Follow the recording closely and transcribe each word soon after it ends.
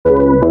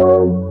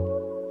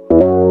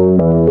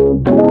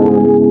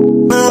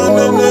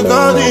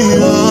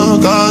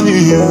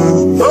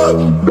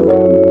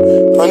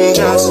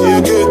Unjust,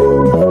 you good.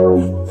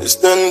 It's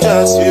done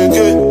just, you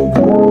good.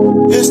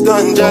 It's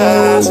done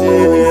just,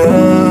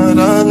 yeah,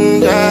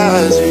 done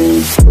just,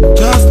 yeah.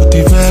 Just for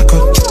the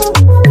record.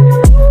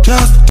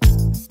 Just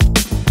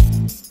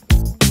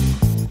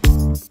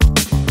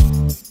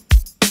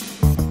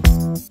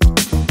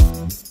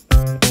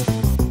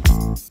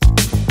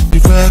the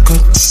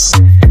record.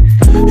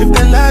 If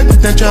they like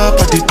the job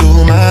at the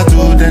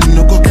tomato, then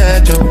no go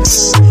catch up.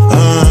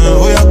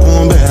 Oh, yeah,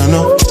 come bear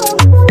no.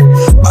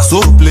 I so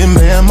blame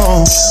them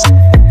all.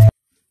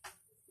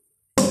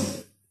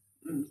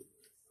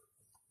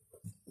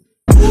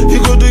 You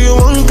go do you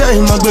one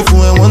time, I go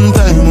for one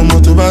time, I'm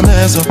not to buy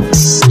mess up.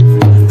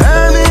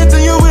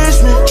 Anything you wish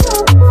me,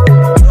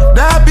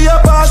 that be a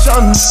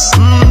passion.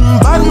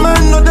 Bad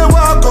man no they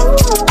walk up,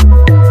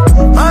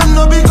 man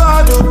no be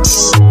God up.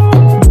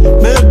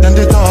 Make them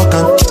they talk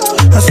up,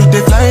 I see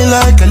they fly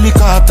like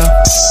helicopter.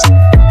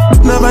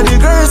 Nobody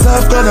girls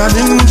have got an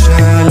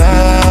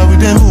inshallah with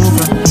them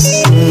over.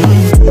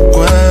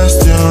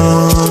 Question,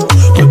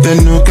 but they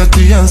no get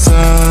the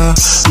answer.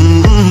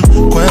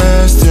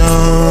 Question,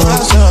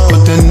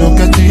 but they no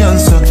get the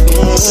answer.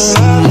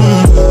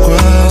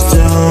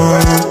 Question,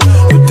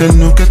 but they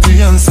no get the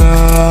answer.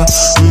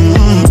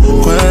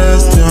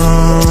 Question,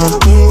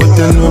 but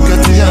they no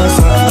get the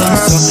answer.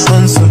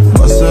 Answer,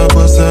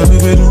 bossa, we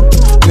will do.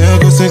 Yeah,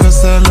 go sing a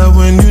salad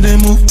when you they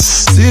move.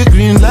 See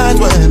green light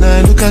when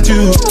I look at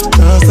you.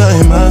 Last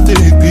time I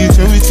take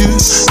picture with you.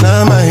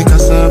 Now my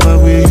cassava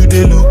where you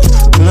they look.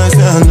 When I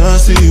say I know,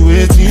 see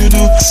what you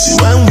do. See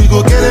when we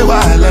go get a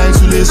wild like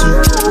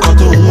Sulesu. Got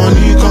to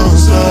money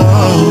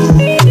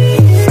console.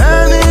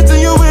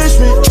 Anything you wish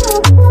me.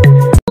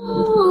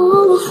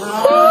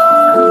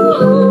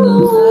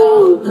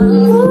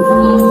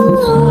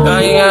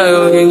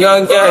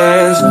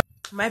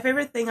 My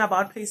favorite thing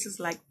about places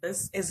like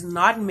this is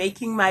not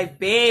making my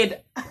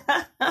bed.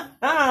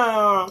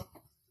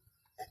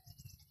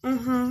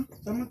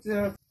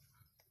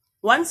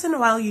 Once in a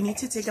while, you need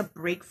to take a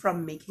break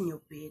from making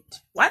your bed.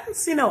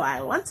 Once in a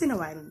while, don't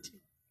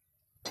you?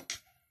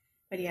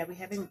 But yeah, we're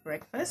having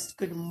breakfast.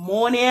 Good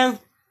morning.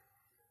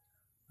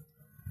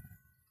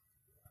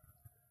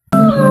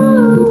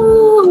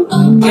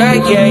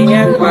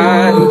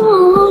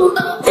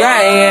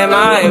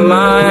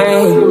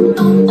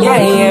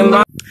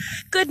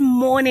 Good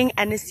morning,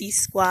 NSC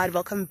Squad.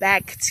 Welcome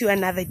back to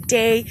another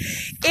day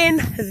in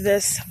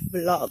this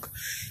vlog.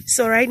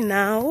 So right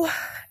now,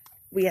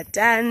 we are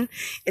done.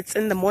 It's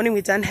in the morning.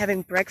 We're done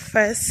having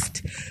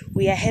breakfast.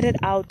 We are headed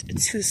out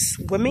to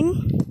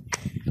swimming.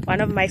 One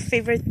of my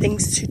favorite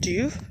things to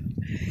do.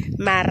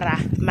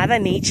 Mother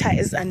Nature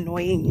is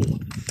annoying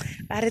me,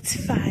 but it's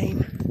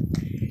fine.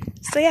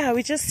 So yeah,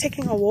 we're just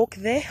taking a walk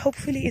there.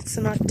 Hopefully it's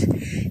not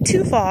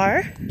too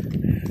far,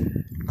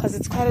 because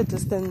it's quite a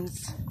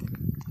distance.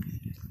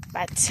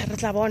 But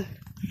retlabon.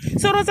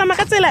 So roza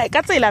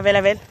makatsela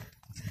vela.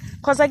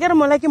 Cause I get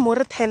more like more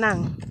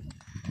tenang.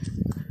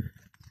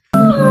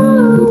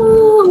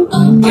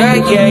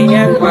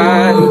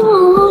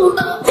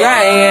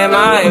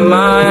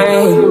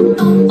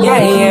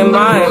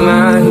 My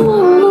mind.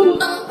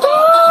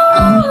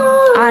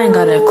 I ain't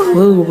got a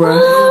clue, bro.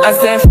 I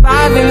said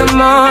 5 in the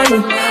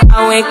morning.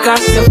 I wake up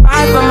to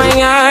 5 for my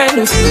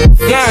earnings.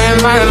 Yeah,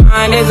 in my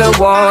mind is a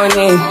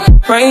warning.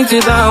 Pray to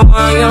the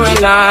one you're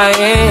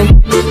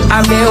relying.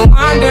 I've been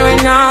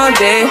wandering all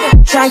day.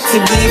 Try to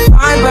be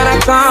fine, but I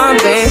can't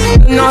be.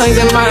 The noise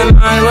in my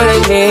mind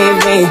wouldn't leave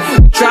me.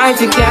 Try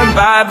to get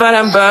by, but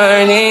I'm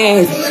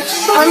burning.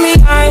 I'm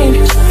behind,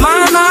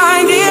 my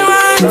mind is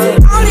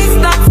running. All these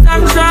thoughts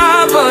are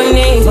troubling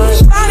me.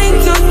 Starting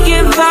to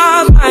give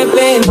up my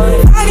pain.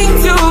 Starting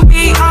to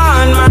be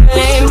on my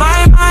lane.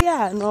 My mind.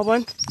 Yeah, no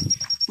one.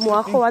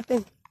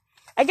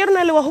 I get on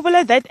a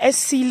little that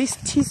SC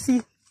list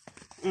TC.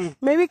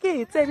 Maybe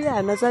it's a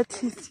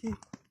TC.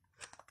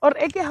 Or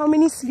how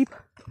many sleep?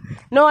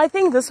 No, I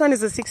think this one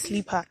is a 6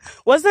 sleeper.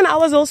 Wasn't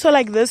ours also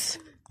like this?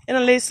 In a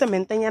lace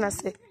cement, I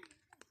say.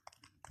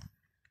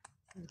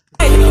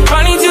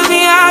 Running to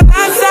the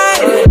other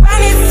side.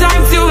 When it's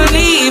time to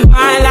leave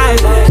my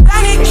life.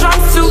 Then it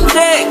tries to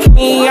take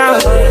me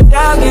out.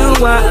 Tell you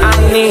what I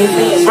need.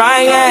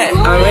 Right, yeah,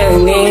 I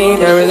really need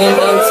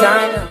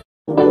time.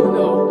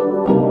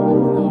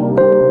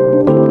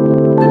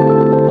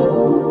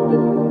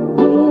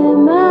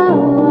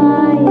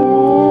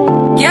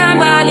 Yeah,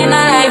 bad in a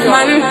life,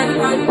 man.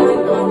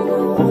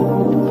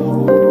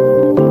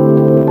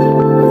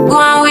 Go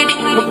on with it,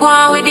 go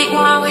on with it, go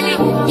on with it.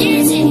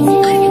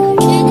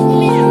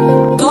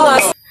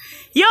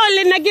 Yo,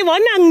 Lena, give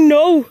on and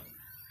no.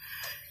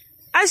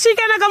 As she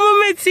can come on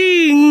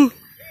meeting.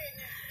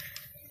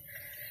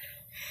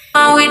 Go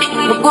on with it,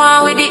 go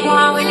on with it, go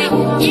on with it.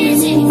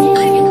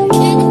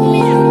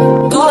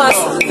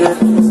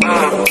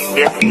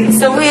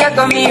 So we are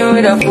coming here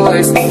with a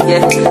force,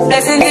 yeah.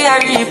 Blessing the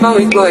reap and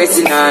we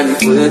coursing on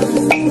foot.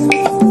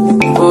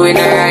 Oh, in a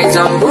rise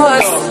on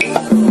board.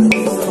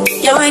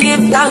 Yeah, we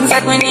give thanks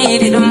like we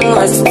need it the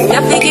most. We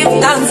have to give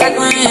thanks like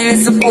we really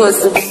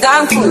supposed to be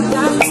thankful.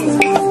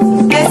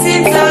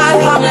 blessings all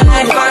come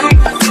like fun.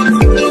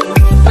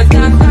 But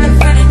I'm not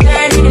for the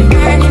journey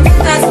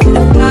that's the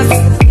plus.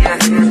 Yeah.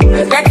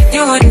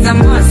 Gratitude is a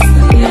must.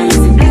 Yeah.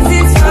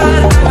 Blessings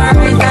fall, I'm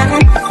right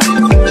done.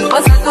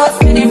 What's a toast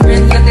to the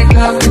friends that they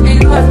come to me?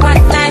 One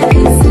time,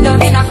 sit down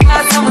in a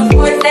class, I'm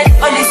good, then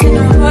only see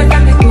the road,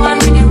 and me go on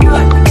with the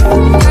road.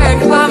 Heard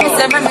for me,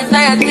 say me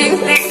tired thing.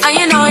 And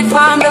you know it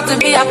formed up to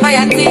be a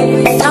fire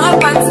thing. Now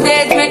up on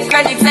stage with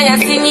credits, I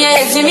sing,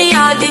 yeah, Jimmy,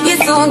 I'll dig it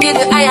soon, get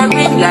the higher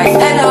ring. Like,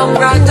 hello,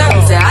 brother,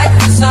 say, I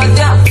saw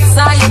ya.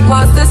 Saw you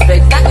post the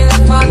spectacular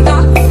photo.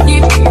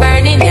 Keep it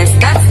burning, yes,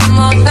 that's the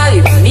motto.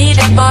 If you need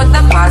a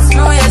butter, pass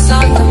through your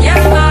son.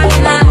 You're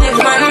falling on it,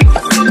 man.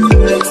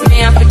 Me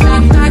up to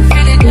talk back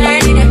for the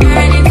journey,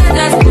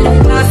 that's the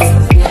plus.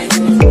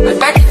 My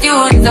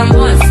gratitude is a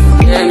must.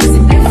 Yeah, me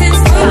see blessings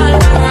fall,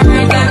 I'm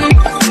right done.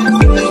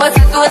 But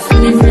I toast to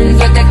the friends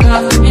that they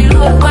call me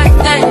low one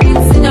time.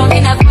 Sit down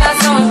in a class,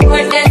 so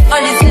important.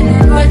 Only sit the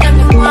road and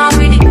me go on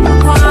with it,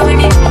 go on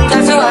with it.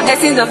 That's what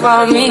blessings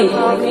upon me.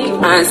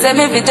 And say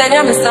me fi tell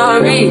you my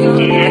story.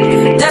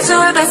 That's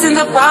what blessings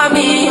upon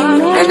me.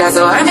 And that's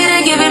why I'm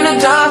gonna give him the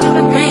job.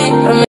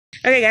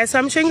 Okay guys, so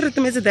I'm showing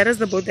Rutumizi that is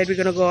the boat that we're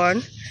gonna go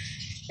on.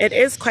 It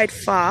is quite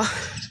far.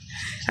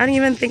 I don't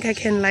even think I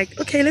can, like,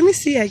 okay, let me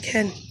see, I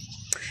can.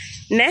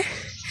 Ne?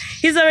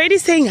 He's already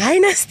saying,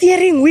 Haina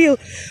steering wheel.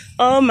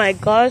 Oh my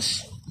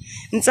gosh.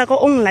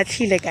 Nsako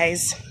unglathile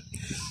guys.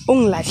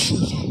 Unglathile.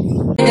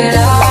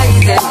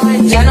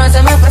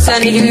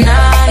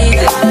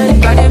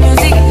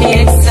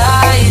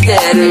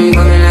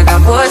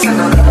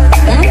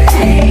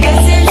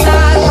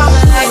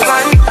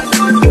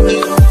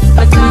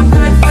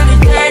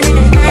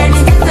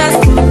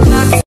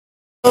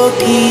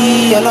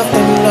 Okay, all of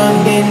them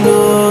done they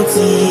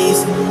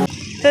notice.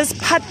 There's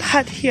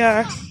putt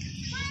here.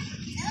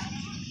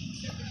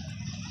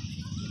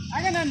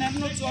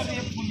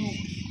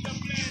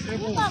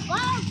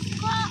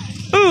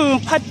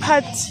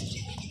 Putt.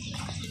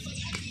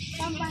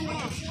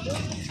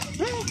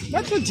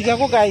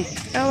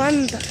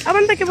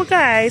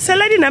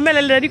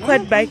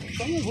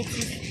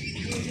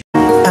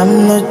 I'm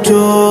not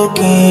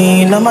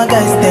joking, all my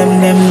guys, them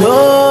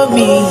know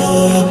me.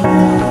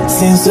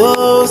 Since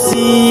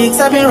 06,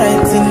 I've been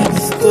writing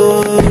this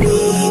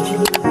story.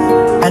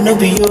 I know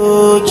be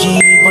OG,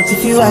 but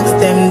if you ask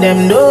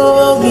them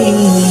know me.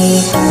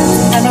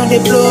 I know they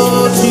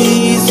blow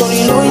trees, so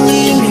you know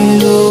me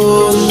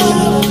know me.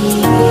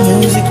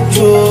 Music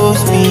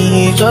chose me,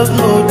 just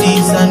know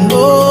this and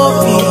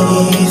know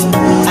this.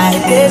 I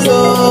get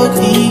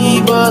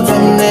lonely, but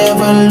I'm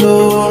never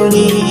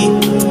lonely.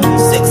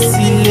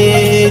 Sexy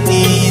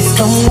ladies,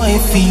 come on,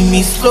 feel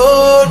me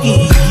slowly.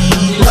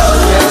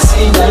 Love you,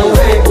 seen the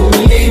way to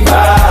me,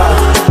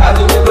 I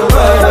do the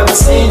word I'm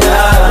saying.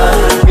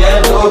 We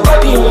are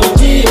nobody who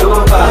did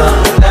over.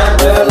 Not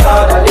the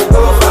Lord that they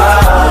go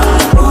far.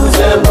 Who's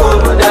the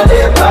gold that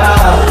they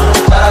buy?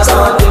 That's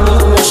all the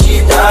new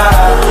Shita.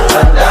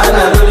 And then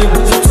I really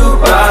put you to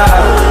buy.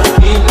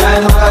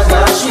 Midnight was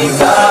a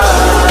Shita.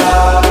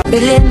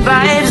 Billion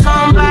vibes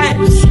on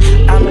vibes.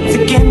 I'm a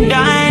ticking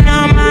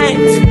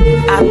dynamite.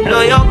 I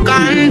blow your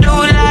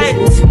candle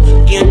lights.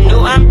 You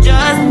know I'm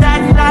just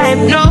that type.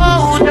 No,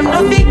 them no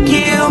fit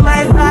kill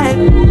my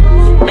vibe.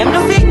 Them no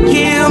fit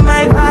kill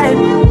my vibe.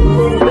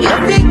 Them no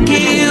fit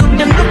kill.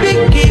 Them no fit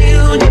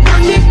kill. Them no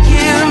fit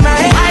kill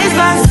my eyes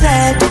are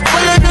set.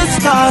 Follow the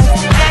stars.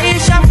 Yeah, you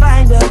shall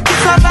find her.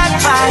 It's a bad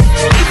vibe.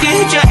 If you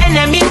hit your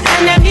enemies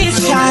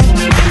shine.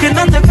 If you're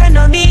not a friend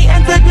of me,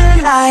 enter the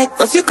light.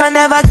 Cause you can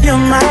never kill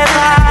my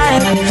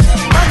vibe.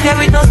 But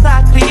there is no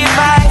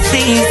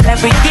sacrifices.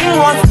 Everything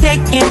was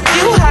taken.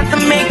 You have to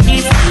make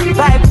it.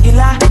 Vibe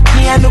killer.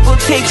 Me I no go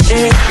take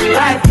shit.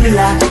 Vibe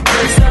killer.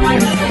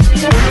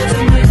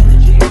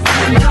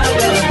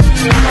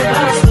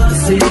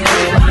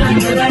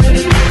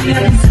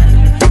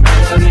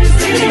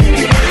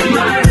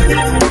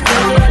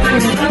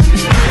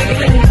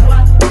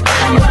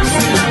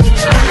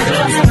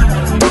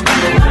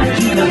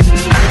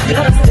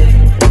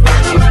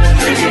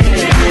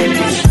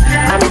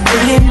 I'm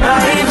feeling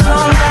vibes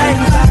all night.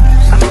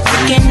 I'm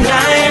taking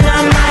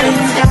dynamite.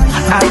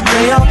 I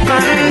play your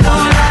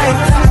candle light.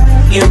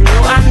 You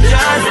know I'm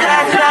just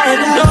that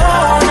type. No,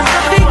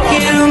 nothing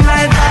kill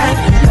my vibe.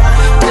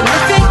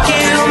 Nothing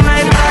kill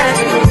my vibe.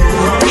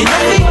 You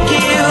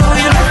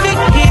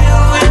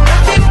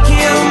nothing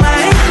kill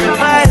my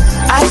vibe.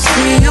 I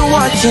see you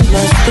watching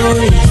my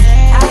stories.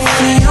 I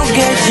see you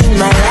getting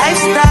my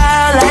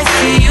lifestyle. I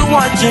see you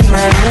watching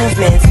my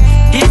movements.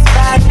 This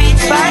bad beat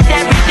bad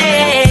every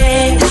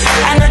day.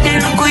 I know they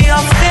look at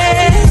your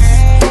face.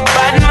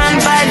 Bad man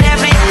bad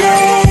every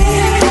day.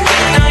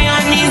 Get on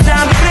your knees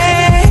and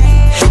pray.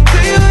 Do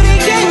you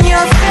regain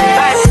your faith?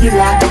 Bad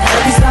killer, don't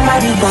be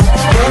somebody that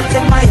don't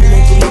take my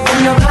energy from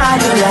your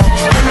padula.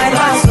 In my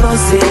past, don't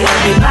say I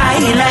be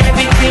my healer,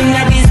 everything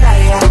I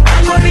desire.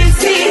 I'm gonna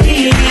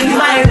see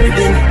my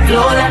rhythm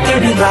flow like a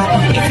river.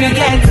 If you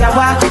get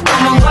sour,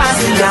 come on, go and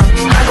sit down.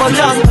 I go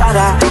just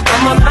para,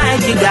 come on, my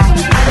digger.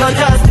 I go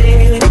just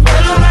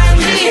follow my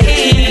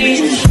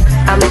lead.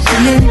 I'm a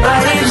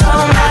Body's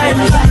all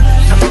mine.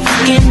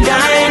 Fucking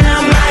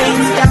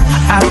dynamite.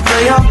 After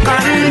your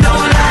condo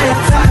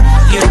life,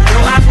 you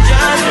know I'm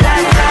just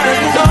like that.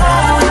 No,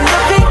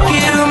 nothing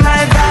kill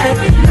my vibe.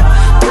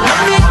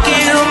 Nothing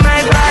kill my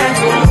vibe.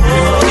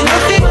 You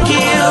nothing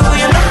kill,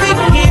 you nothing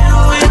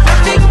kill, you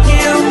nothing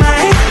kill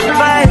my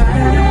vibe.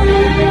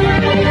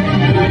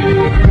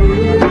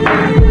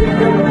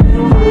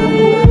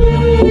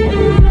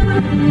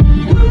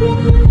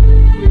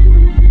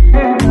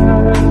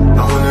 I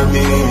wanna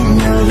be in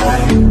your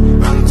life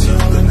until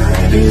the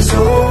night is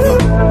over.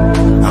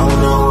 I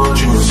wanna hold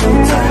you so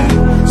tight,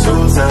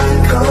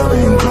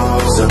 coming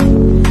closer.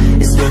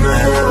 It's been a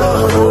hell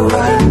of a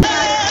ride.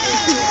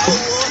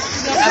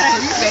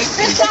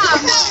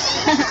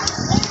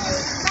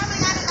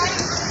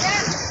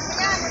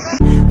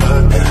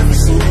 But every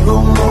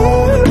single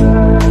moment,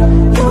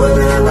 you were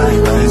there by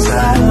my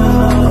side.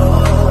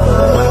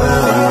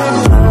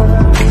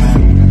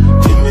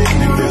 You make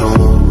me feel.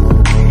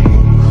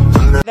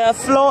 The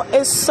floor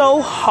is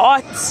so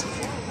hot.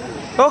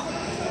 Oh.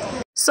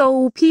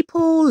 So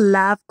people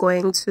love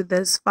going to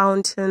these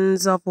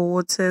fountains of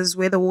waters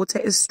where the water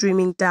is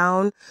streaming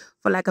down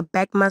for like a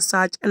back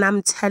massage, and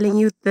I'm telling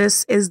you,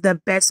 this is the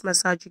best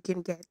massage you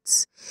can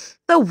get.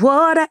 The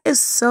water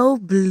is so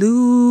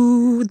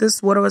blue.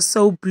 This water was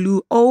so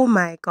blue. Oh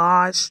my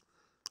gosh.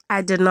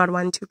 I did not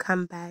want to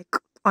come back,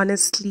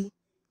 honestly.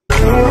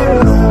 That's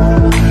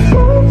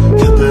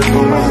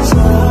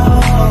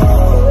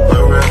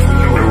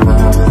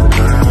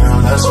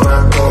why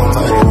I call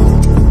my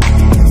own.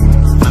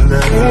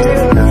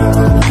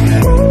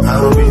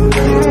 I'll be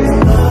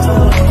there.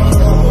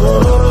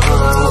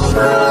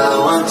 I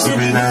want to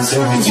be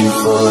dancing with you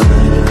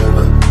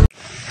forever.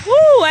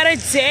 Woo, what a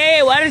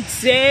day, what a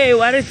day,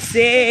 what a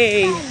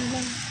day.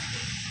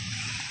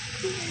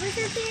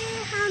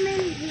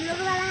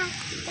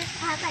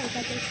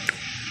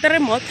 Three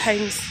more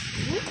times.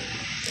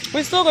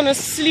 We're still gonna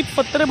sleep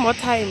for 3 more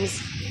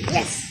times.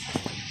 Yes.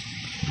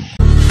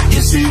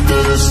 You see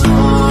through the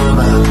storm,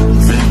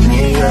 take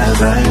me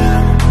as I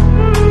am.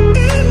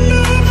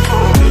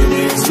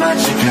 Baby, it's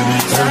magic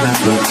every time I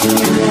look to you.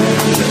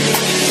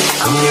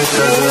 I'm here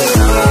to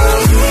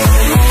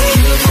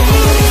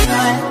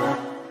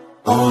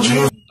hold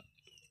you.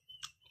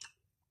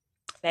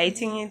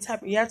 Lighting it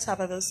up, yeah, top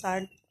of the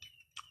side.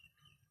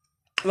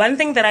 One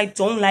thing that I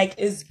don't like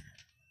is,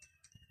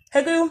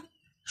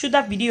 should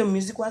that video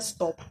music was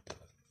stopped?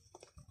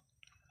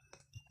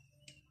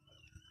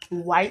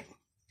 Why?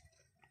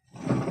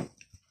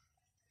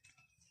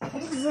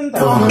 What isn't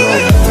that?